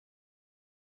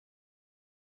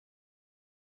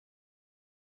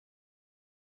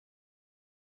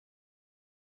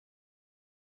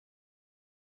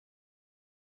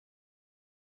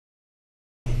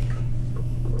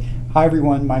Hi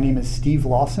everyone, my name is Steve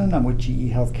Lawson. I'm with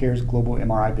GE Healthcare's Global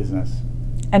MRI business.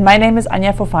 And my name is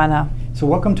Anja Fofana. So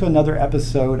welcome to another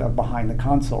episode of Behind the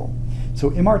Console.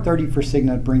 So MR30 for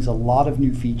SIGNA brings a lot of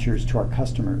new features to our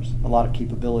customers, a lot of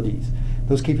capabilities.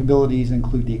 Those capabilities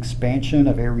include the expansion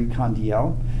of AIR Recon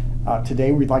DL.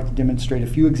 Today we'd like to demonstrate a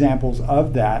few examples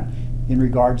of that in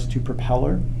regards to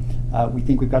Propeller. We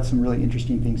think we've got some really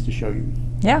interesting things to show you.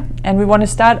 Yeah, and we want to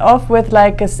start off with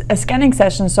like a scanning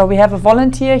session. So we have a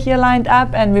volunteer here lined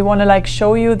up and we want to like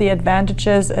show you the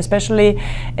advantages, especially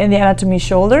in the anatomy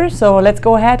shoulder. So let's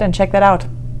go ahead and check that out.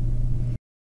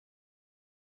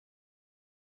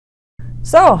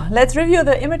 So let's review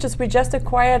the images we just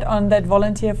acquired on that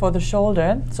volunteer for the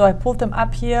shoulder. So I pulled them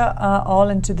up here all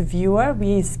into the viewer.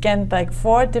 We scanned like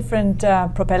 4 different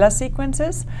propeller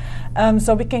sequences.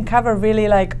 So we can cover really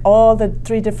like all the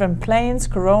 3 different planes,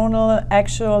 coronal,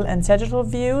 axial and sagittal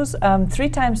views. 3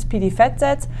 times PD fat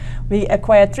sets. We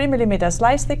acquired 3 mm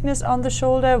slice thickness on the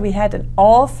shoulder. We had in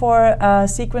all 4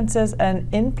 sequences an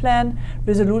in-plan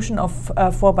resolution of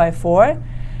 4x4.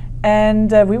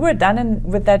 And we were done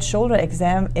with that shoulder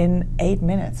exam in 8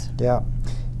 minutes. Yeah,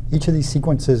 each of these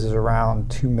sequences is around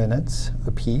 2 minutes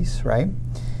a piece, right?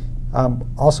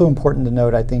 Also important to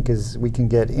note, I think, is we can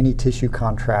get any tissue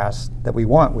contrast that we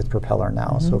want with Propeller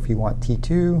now. So if you want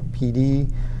T2,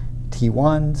 PD,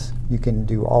 T1s, you can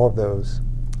do all of those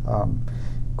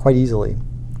quite easily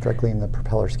directly in the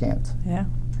Propeller scans. Yeah,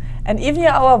 and even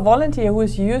our volunteer who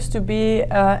is used to be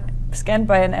scanned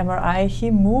by an MRI, he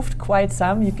moved quite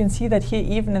some. You can see that here,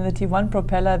 even in the T1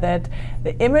 propeller, that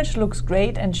the image looks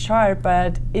great and sharp,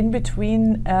 but in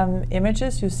between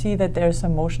images you see that there's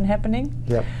some motion happening.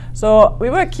 Yep. So we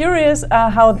were curious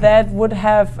how that would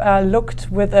have looked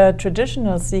with a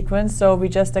traditional sequence, so we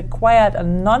just acquired a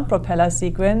non-propeller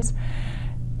sequence,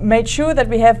 made sure that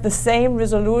we have the same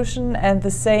resolution and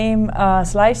the same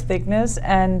slice thickness,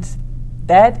 and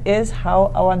that is how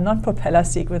our non-propeller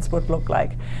sequence would look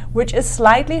like, which is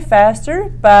slightly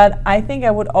faster, but I think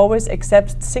I would always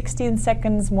accept 16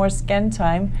 seconds more scan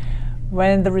time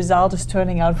when the result is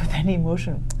turning out with any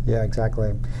motion. Yeah,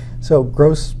 exactly. So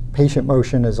gross patient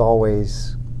motion is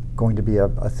always going to be a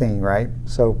thing, right?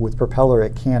 So with Propeller,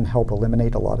 it can help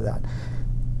eliminate a lot of that.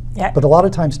 Yeah. But a lot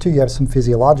of times too, you have some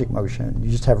physiologic motion. You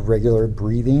just have regular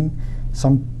breathing.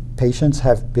 Some patients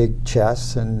have big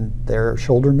chests and their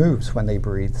shoulder moves when they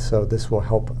breathe, so this will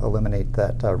help eliminate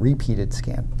that repeated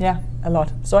scan. Yeah, a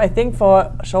lot. So I think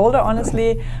for shoulder,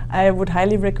 honestly, I would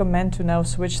highly recommend to now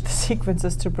switch the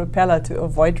sequences to Propeller to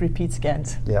avoid repeat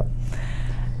scans. Yeah.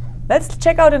 Let's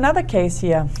check out another case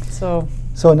here. So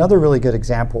another really good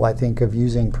example, I think, of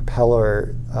using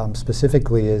Propeller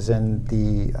specifically is in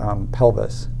the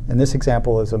pelvis. And this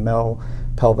example is a male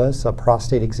pelvis, a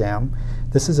prostate exam.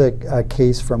 This is a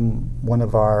case from one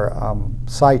of our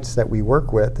sites that we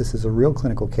work with. This is a real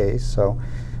clinical case. So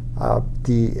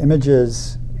the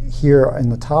images here in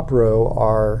the top row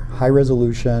are high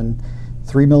resolution,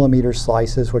 3 mm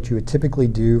slices, what you would typically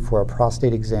do for a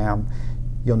prostate exam.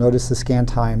 You'll notice the scan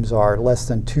times are less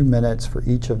than 2 minutes for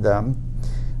each of them.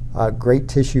 Great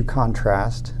tissue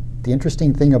contrast. The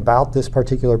interesting thing about this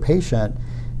particular patient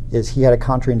is he had a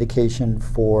contraindication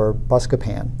for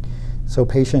buscopan. So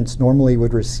patients normally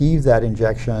would receive that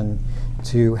injection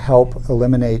to help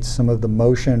eliminate some of the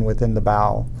motion within the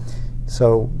bowel.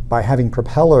 So by having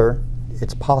Propeller,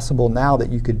 it's possible now that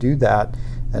you could do that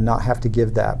and not have to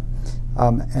give that.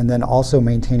 And then also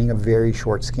maintaining a very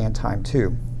short scan time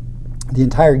too. The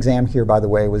entire exam here, by the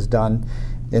way, was done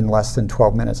in less than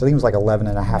 12 minutes. I think it was like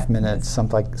 11.5 minutes,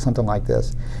 something like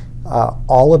this.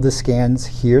 All of the scans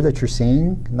here that you're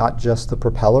seeing, not just the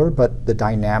Propeller, but the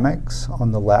dynamics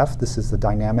on the left. This is the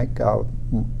dynamic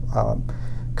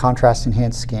contrast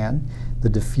enhanced scan. The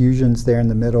diffusions there in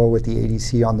the middle with the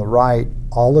ADC on the right,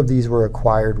 all of these were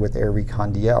acquired with AIR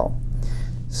Recon DL.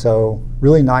 So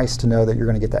really nice to know that you're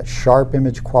going to get that sharp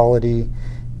image quality,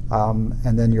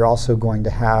 and then you're also going to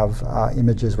have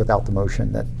images without the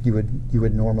motion that you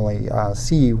would normally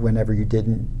see whenever you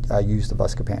didn't use the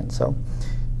buscopan. So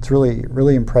it's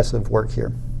really impressive work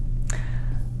here.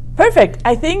 Perfect.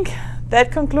 I think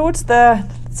that concludes the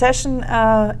session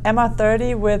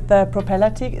MR30 with the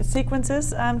Propeller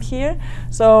sequences here.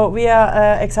 So we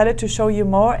are excited to show you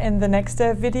more in the next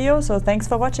video. So thanks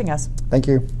for watching us. Thank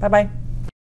you. Bye-bye.